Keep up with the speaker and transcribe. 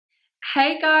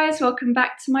Hey guys, welcome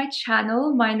back to my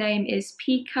channel. My name is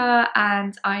Pika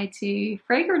and I do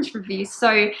fragrance reviews.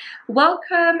 So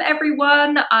welcome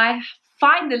everyone. I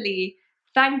finally,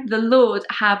 thank the Lord,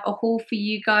 have a haul for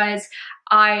you guys.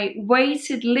 I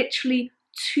waited literally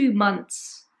 2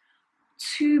 months.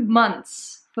 2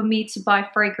 months for me to buy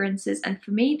fragrances, and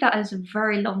for me that is a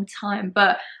very long time,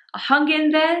 but I hung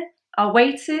in there. I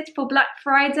waited for Black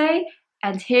Friday.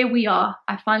 And here we are,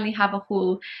 I finally have a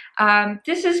haul.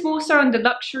 This is more so on the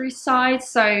luxury side,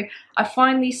 so I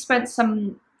finally spent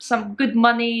some good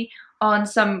money on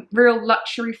some real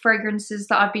luxury fragrances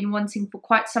that I've been wanting for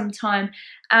quite some time.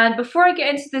 And before I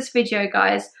get into this video,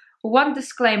 guys, one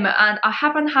disclaimer, and I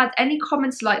haven't had any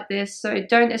comments like this, so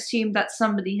don't assume that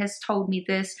somebody has told me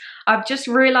this. I've just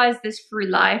realized this through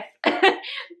life,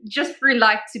 just through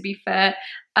life to be fair.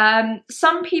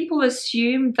 Some people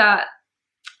assume that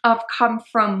I've come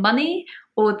from money,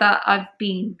 or that I've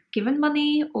been given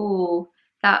money, or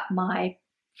that my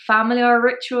family are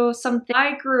rich or something.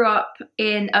 I grew up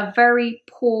in a very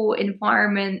poor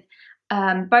environment.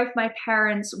 Both my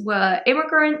parents were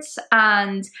immigrants,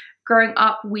 and growing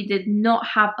up we did not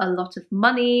have a lot of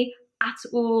money at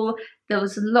all. There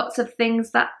was lots of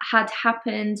things that had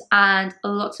happened and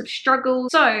lots of struggles.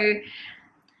 So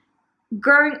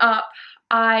growing up,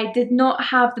 I did not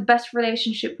have the best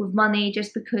relationship with money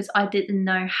just because I didn't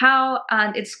know how,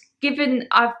 and it's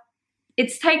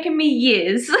taken me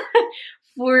years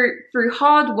through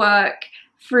hard work,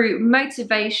 through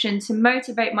motivation, to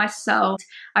motivate myself.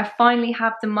 I finally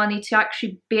have the money to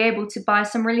actually be able to buy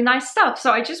some really nice stuff.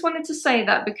 So I just wanted to say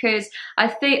that, because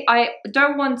I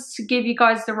don't want to give you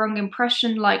guys the wrong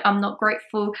impression like I'm not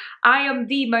grateful. I am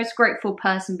the most grateful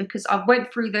person because I've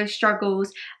went through those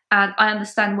struggles and I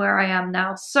understand where I am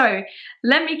now. So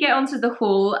let me get onto the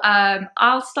haul.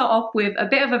 I'll start off with a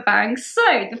bit of a bang.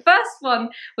 So the first one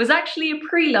was actually a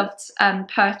pre-loved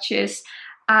purchase,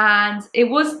 and it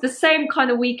was the same kind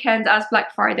of weekend as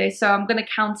Black Friday, so I'm gonna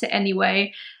count it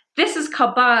anyway. This is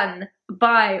Caban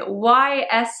by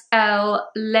YSL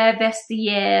Le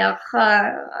Vestiaire,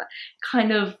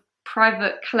 kind of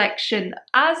private collection.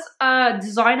 As a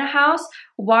designer house,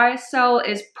 YSL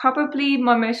is probably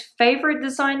my most favorite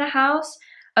designer house,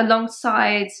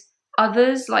 alongside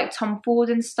others like Tom Ford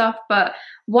and stuff, but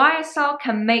YSL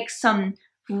can make some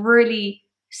really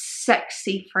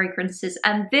sexy fragrances,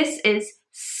 and this is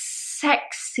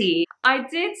sexy. I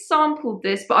did sample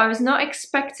this, but I was not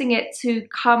expecting it to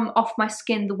come off my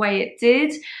skin the way it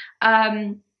did.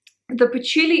 The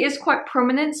patchouli is quite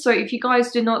prominent, so if you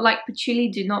guys do not like patchouli,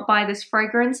 do not buy this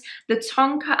fragrance. The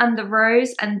tonka and the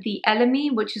rose and the elemi,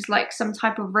 which is like some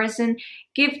type of resin,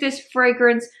 give this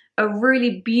fragrance a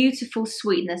really beautiful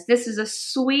sweetness. This is a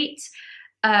sweet,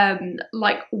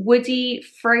 like woody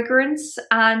fragrance,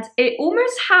 and it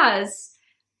almost has,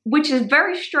 which is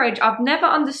very strange, I've never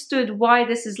understood why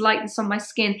this is like this on my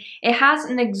skin. It has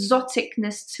an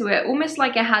exoticness to it, almost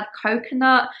like it had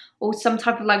coconut or some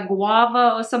type of like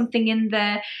guava or something in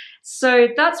there. So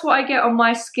that's what I get on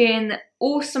my skin.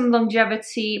 Awesome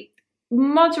longevity,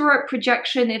 moderate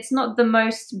projection. It's not the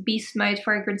most beast mode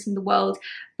fragrance in the world,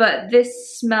 but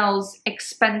this smells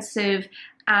expensive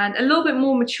and a little bit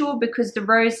more mature because the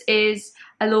rose is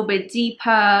a little bit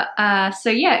deeper.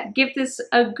 So yeah, give this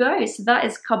a go. So that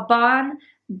is Caban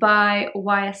by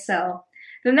YSL.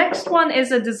 The next one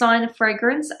is a designer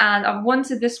fragrance, and I've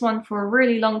wanted this one for a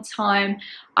really long time.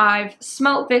 I've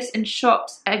smelt this in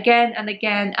shops again and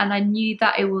again, and I knew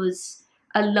that it was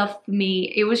a love for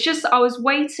me. It was just, I was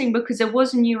waiting because it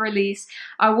was a new release.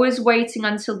 I was waiting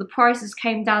until the prices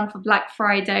came down for Black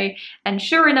Friday, and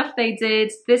sure enough they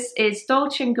did. This is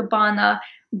Dolce & Gabbana,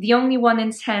 The Only One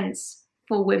Intense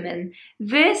for Women.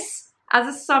 This, as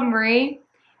a summary,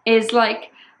 is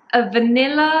like a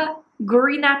vanilla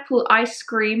green apple ice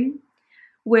cream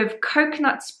with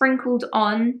coconut sprinkled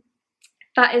on,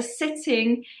 that is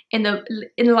sitting in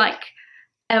like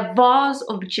a vase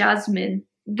of jasmine.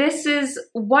 This is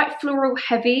white floral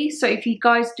heavy, so if you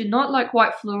guys do not like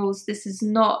white florals, this is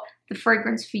not the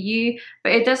fragrance for you,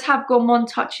 but it does have gourmand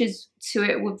touches to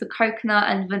it with the coconut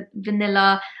and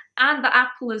vanilla and the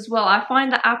apple as well. I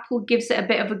find the apple gives it a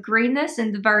bit of a greenness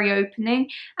in the very opening,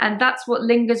 and that's what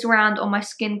lingers around on my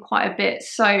skin quite a bit.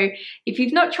 So if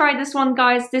you've not tried this one,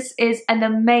 guys, this is an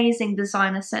amazing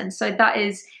designer scent. So that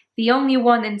is The Only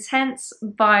One Intense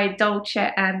by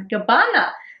Dolce &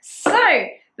 Gabbana. So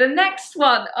the next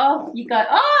one, oh, you guys,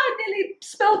 oh, I nearly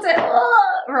spilled it.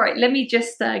 Oh. All right, let me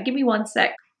just, give me one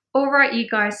sec. All right, you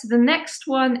guys, so the next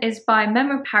one is by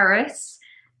Memo,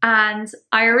 and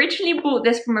I originally bought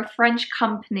this from a French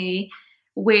company,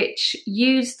 which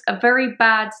used a very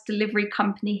bad delivery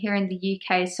company here in the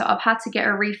UK. So I've had to get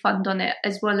a refund on it,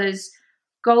 as well as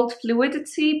Gold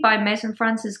Fluidity by Maison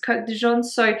France's Coq de Jaune.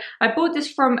 So I bought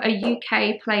this from a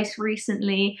UK place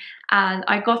recently and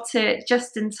I got it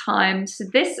just in time. So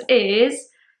this is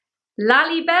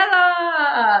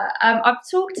Lalibela. I've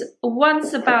talked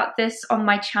once about this on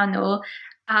my channel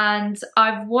and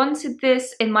I've wanted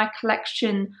this in my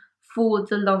collection for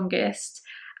the longest.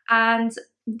 And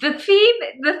the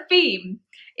theme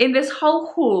in this whole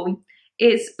haul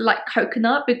is like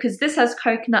coconut, because this has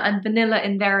coconut and vanilla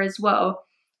in there as well.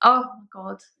 Oh my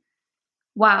god,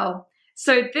 wow.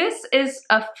 So this is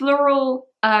a floral,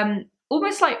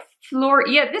 almost like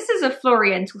yeah, this is a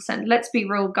floriental scent, let's be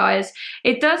real guys.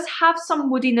 It does have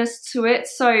some woodiness to it,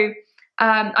 so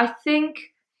I think,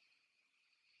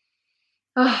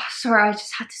 oh sorry, I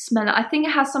just had to smell it. I think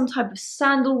it has some type of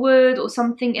sandalwood or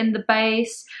something in the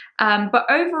base, but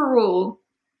overall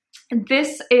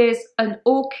this is an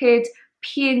orchid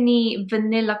peony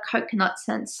vanilla coconut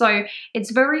scent. So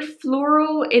it's very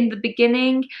floral in the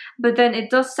beginning, but then it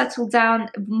does settle down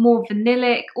more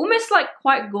vanillic, almost like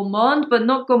quite gourmand, but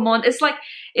not gourmand. It's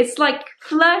like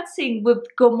flirting with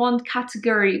gourmand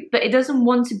category, but it doesn't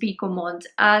want to be gourmand.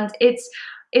 And it's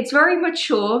very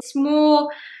mature. It's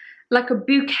more like a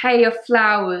bouquet of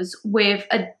flowers with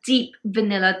a deep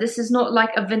vanilla. This is not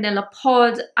like a vanilla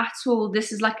pod at all.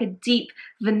 This is like a deep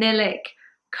vanillic,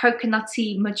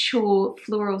 coconutty, mature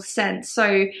floral scent.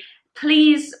 So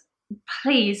please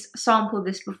sample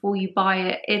this before you buy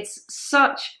it. It's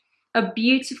such a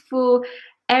beautiful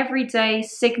everyday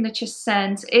signature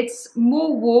scent. It's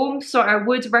more warm, so I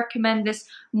would recommend this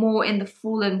more in the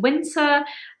fall and winter.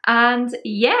 And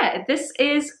yeah, this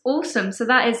is awesome. So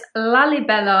that is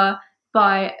Lalibela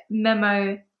by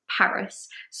Memo Paris.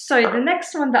 So the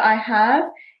next one that I have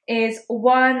is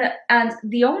one, and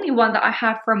the only one that I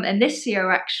have from Initio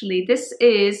actually. This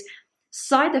is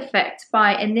Side Effect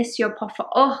by Initio Parfum.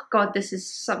 Oh god, this is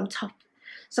some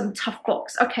tough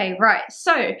box. Okay, right,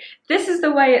 so this is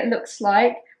the way it looks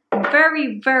like.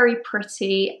 Very, very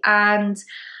pretty. And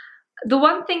the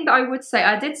one thing that I would say,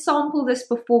 I did sample this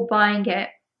before buying it,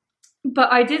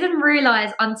 but I didn't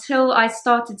realize until I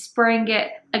started spraying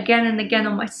it again and again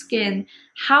on my skin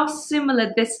how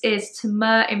similar this is to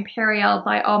Mur Imperial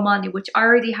by Armani, which I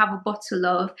already have a bottle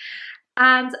of.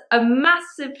 And a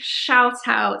massive shout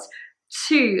out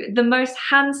to the most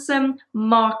handsome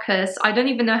Marcus. I don't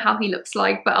even know how he looks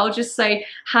like, but I'll just say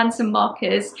handsome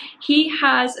Marcus. He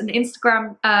has an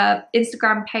Instagram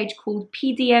page called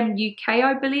PDM UK,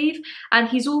 I believe, and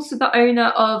he's also the owner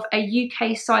of a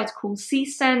UK site called Sea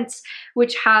Scents,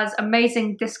 which has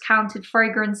amazing discounted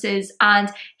fragrances,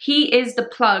 and he is the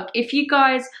plug. If you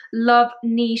guys love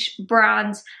niche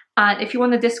brands, and if you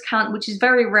want a discount, which is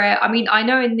very rare, I mean, I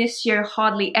know Initio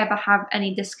hardly ever have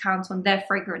any discounts on their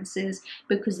fragrances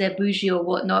because they're bougie or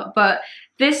whatnot, but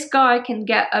this guy can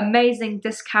get amazing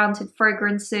discounted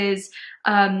fragrances.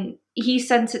 He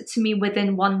sent it to me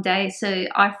within 1 day, so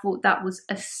I thought that was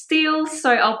a steal.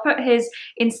 So I'll put his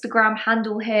Instagram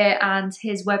handle here and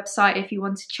his website if you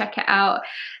want to check it out.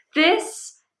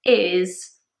 This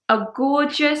is a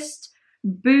gorgeous,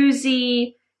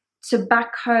 boozy,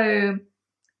 tobacco,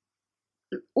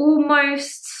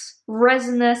 almost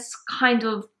resinous kind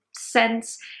of scent.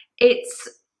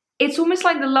 It's almost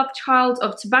like the love child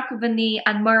of Tobacco Vanille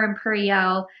and Mur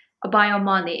Imperial by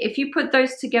Armani. If you put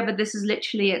those together, this is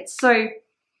literally it. So,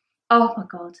 oh my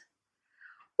god.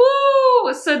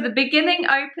 Ooh, so the beginning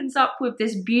opens up with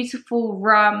this beautiful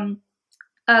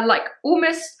like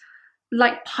almost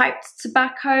like piped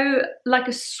tobacco, like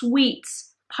a sweet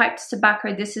piped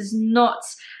tobacco. This is not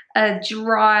a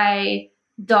dry,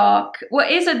 dark, well,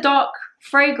 it is a dark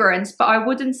fragrance, but I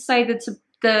wouldn't say that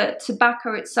the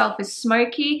tobacco itself is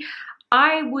smoky.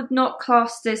 I would not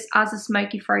class this as a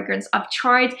smoky fragrance. I've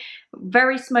tried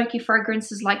very smoky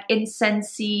fragrances like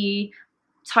incensey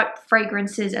type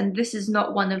fragrances, and this is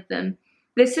not one of them.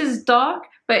 This is dark,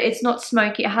 but it's not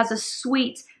smoky. It has a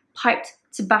sweet piped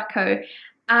tobacco,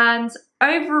 and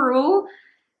overall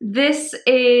this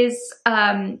is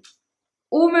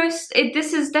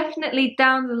this is definitely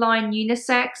down the line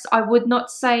unisex. I would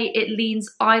not say it leans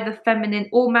either feminine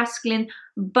or masculine,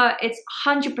 but it's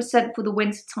 100% for the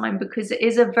winter time because it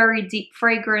is a very deep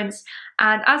fragrance.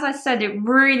 And as I said, it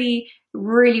really,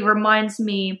 really reminds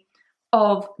me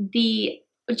of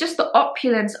just the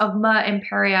opulence of Mur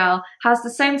Imperial. Has the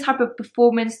same type of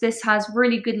performance. This has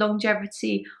really good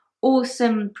longevity,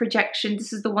 awesome projection.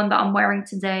 This is the one that I'm wearing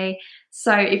today.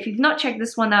 So if you've not checked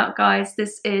this one out, guys,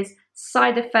 this is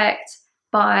Side Effect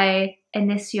by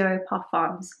Initio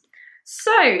Parfums.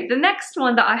 So the next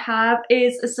one that I have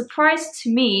is a surprise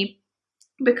to me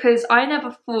because I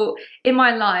never thought in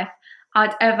my life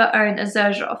I'd ever own a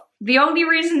Xerjoff. The only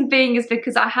reason being is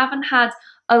because I haven't had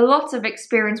a lot of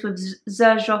experience with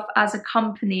Xerjoff as a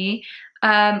company.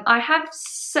 I have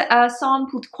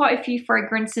sampled quite a few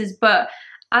fragrances, but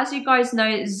as you guys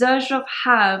know, Xerjoff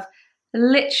have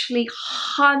literally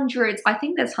hundreds, I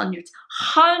think there's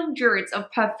hundreds of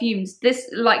perfumes.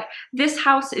 This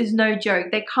house is no joke.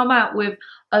 They come out with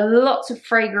a lot of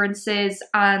fragrances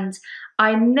and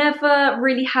I never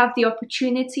really have the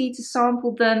opportunity to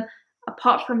sample them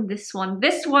apart from this one.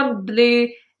 This one blew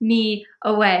me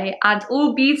away, and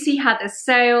All Beauty had a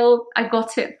sale. I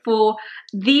got it for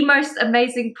the most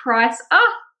amazing price.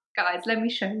 Guys, let me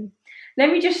show you.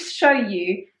 Let me just show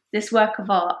you this work of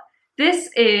art. This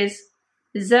is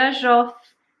Xerjoff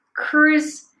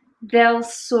Cruz Del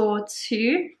Sur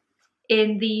II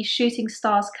in the Shooting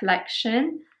Stars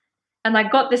collection. And I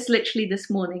got this literally this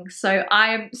morning, so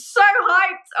I am so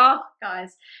hyped. Oh,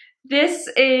 guys, this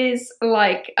is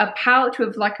like a pouch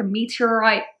with like a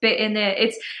meteorite bit in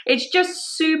it. It's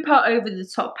just super over the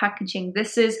top packaging.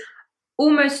 This is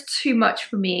almost too much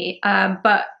for me,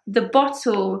 but the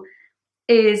bottle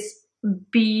is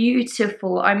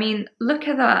beautiful. I mean, look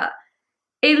at that.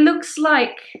 It looks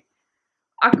like,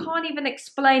 I can't even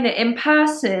explain it. In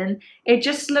person, it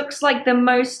just looks like the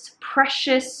most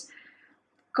precious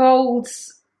gold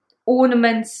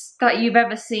ornaments that you've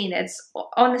ever seen. It's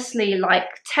honestly like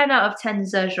 10 out of 10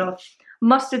 Xerjoff.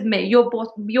 Must admit, your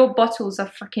bottles are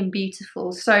freaking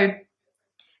beautiful. So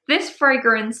this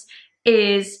fragrance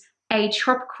is a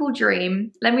tropical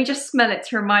dream. Let me just smell it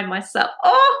to remind myself.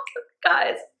 Oh,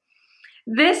 guys.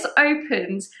 This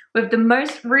opens with the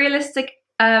most realistic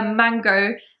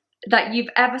mango that you've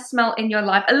ever smelled in your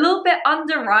life. A little bit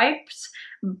underripe,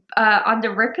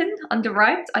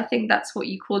 I think that's what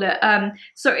you call it.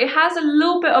 So it has a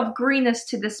little bit of greenness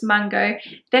to this mango.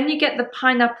 Then you get the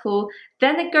pineapple.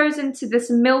 Then it goes into this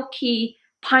milky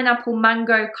pineapple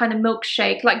mango kind of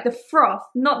milkshake, like the froth,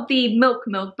 not the milk,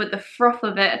 but the froth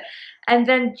of it. And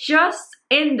then just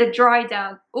in the dry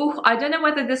down, oh, I don't know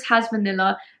whether this has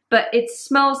vanilla, but it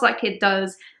smells like it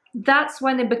does. That's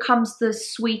when it becomes the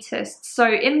sweetest. So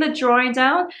in the dry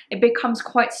down, it becomes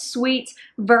quite sweet,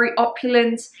 very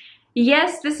opulent.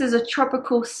 Yes, this is a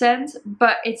tropical scent,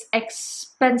 but it's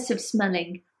expensive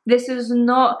smelling. This is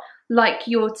not like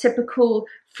your typical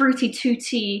fruity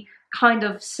tooty kind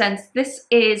of scent. This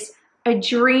is a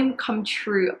dream come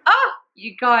true.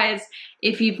 You guys,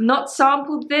 if you've not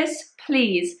sampled this,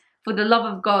 please, for the love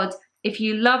of God, if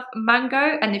you love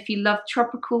mango and if you love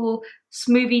tropical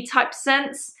smoothie type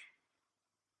scents,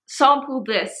 sample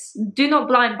this. Do not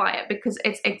blind buy it because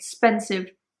it's expensive.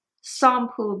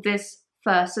 Sample this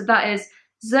first. So that is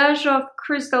Xerjoff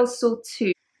Cruz Del Sur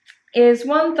II. It is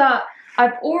one that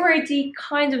I've already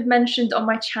kind of mentioned on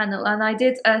my channel, and I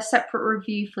did a separate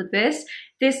review for this.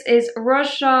 This is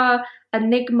Roja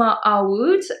Enigma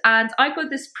Aoud, and I got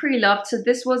this pre-loved, so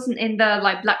this wasn't in the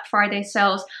like Black Friday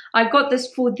sales. I got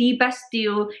this for the best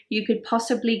deal you could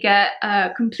possibly get.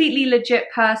 A completely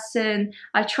legit person.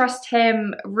 I trust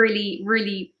him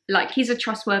really, like he's a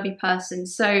trustworthy person.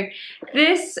 So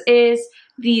this is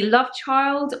the love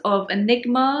child of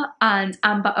Enigma and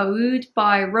Amber Aoud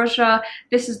by Roja.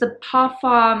 This is the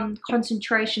Parfum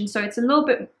concentration, so it's a little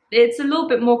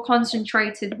bit more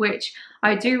concentrated, which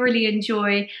I do really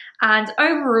enjoy. And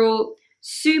overall,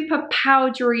 super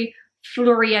powdery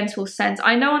floriental scent.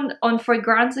 I know on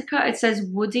Fragrantica it says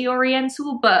woody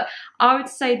oriental, but I would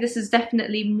say this is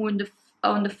definitely more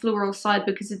on the floral side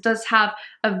because it does have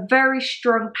a very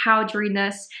strong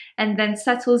powderiness and then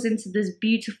settles into this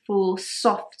beautiful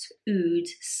soft oud,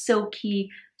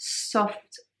 silky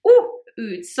soft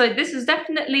oud. So this is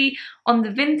definitely on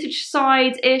the vintage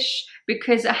side-ish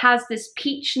because it has this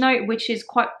peach note, which is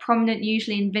quite prominent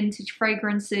usually in vintage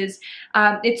fragrances.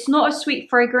 It's not a sweet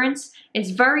fragrance. It's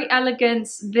very elegant.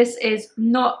 This is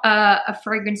not a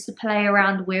fragrance to play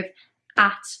around with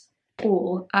at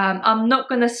all. I'm not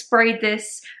gonna spray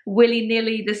this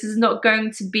willy-nilly. This is not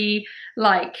going to be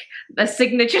like a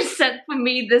signature scent for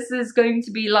me. This is going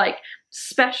to be like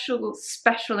special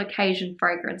occasion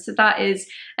fragrance. So that is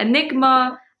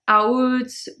Enigma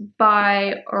Aoud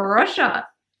by Roja.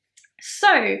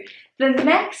 So the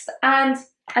next, and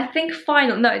I think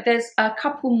final, no, there's a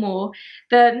couple more.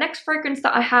 The next fragrance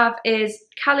that I have is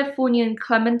Californian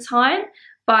Clementine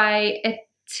by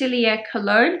Atelier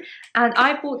Cologne, and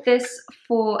I bought this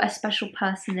for a special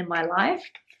person in my life.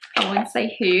 I won't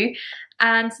say who.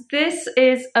 And this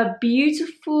is a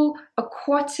beautiful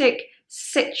aquatic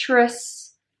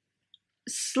citrus,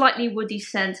 slightly woody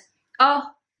scent. Oh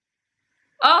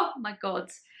Oh my god.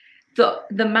 The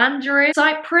mandarin,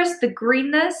 cypress, the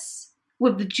greenness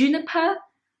with the juniper.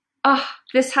 Oh,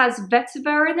 this has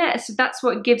vetiver in it, so that's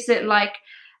what gives it like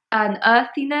an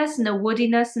earthiness and a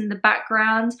woodiness in the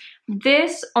background.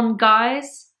 This on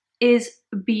guys is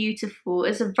beautiful.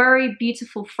 It's a very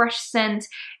beautiful fresh scent.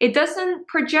 It doesn't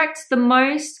project the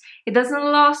most, it doesn't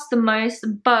last the most,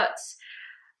 but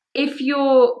if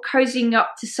you're cozying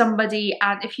up to somebody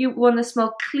and if you want to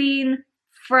smell clean,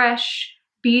 fresh,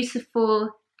 beautiful,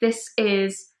 this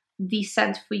is the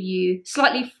scent for you.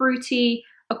 Slightly fruity,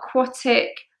 aquatic,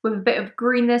 with a bit of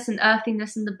greenness and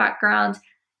earthiness in the background,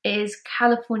 is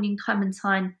Californian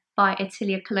Clementine by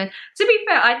Atelier Cologne. To be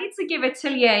fair, I need to give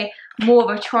Atelier more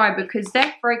of a try because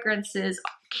their fragrances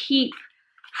keep...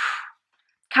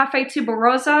 Cafe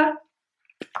Tuberosa,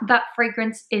 that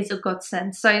fragrance is a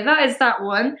godsend. So that is that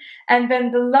one. And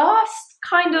then the last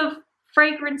kind of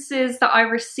fragrances that I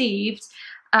received,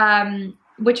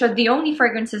 which are the only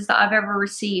fragrances that I've ever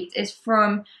received, is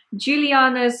from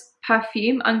Julianna's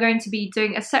Perfume. I'm going to be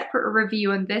doing a separate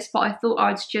review on this, but I thought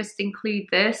I'd just include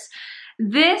this.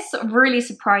 This really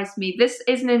surprised me. This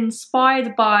isn't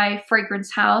inspired by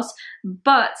Fragrance House,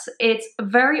 but it's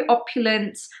very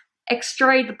opulent,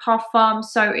 extrait de parfum,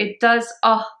 so it does,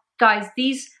 oh guys,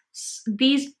 these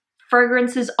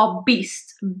fragrances are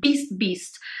beast.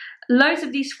 Loads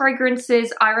of these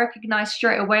fragrances I recognize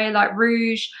straight away, like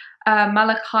Rouge,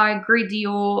 Malachi, Gris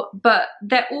Dior, but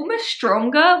they're almost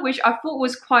stronger, which I thought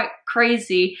was quite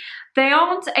crazy. They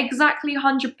aren't exactly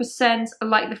 100%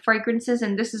 like the fragrances,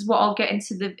 and this is what I'll get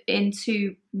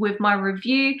into with my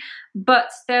review,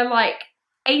 but they're like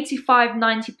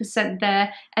 85–90%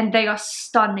 there, and they are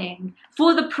stunning.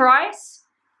 For the price,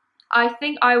 I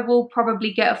think I will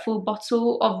probably get a full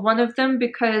bottle of one of them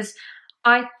because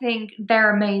I think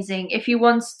they're amazing. If you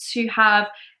want to have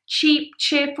cheap,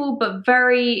 cheerful, but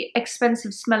very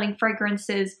expensive smelling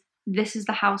fragrances, this is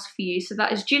the house for you. So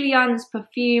that is Julianna's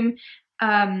Perfume,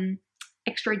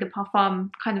 Extrait de Parfum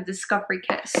kind of discovery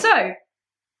kit. So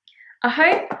I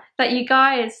hope that you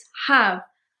guys have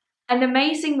an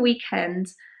amazing weekend.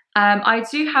 I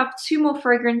do have 2 more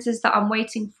fragrances that I'm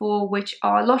waiting for, which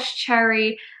are Lost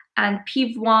Cherry and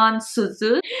Pivoine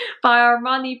Suzu by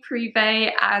Armani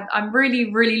Privé, and I'm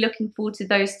really looking forward to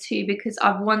those 2 because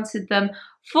I've wanted them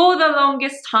for the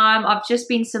longest time. I've just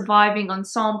been surviving on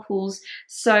samples,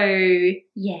 so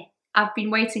yeah, I've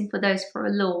been waiting for those for a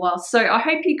little while. So I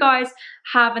hope you guys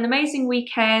have an amazing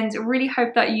weekend. Really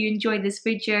hope that you enjoyed this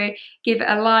video. Give it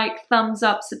a like, thumbs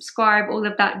up, subscribe, all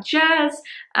of that jazz,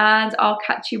 and I'll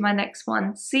catch you in my next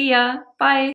one. See ya, bye.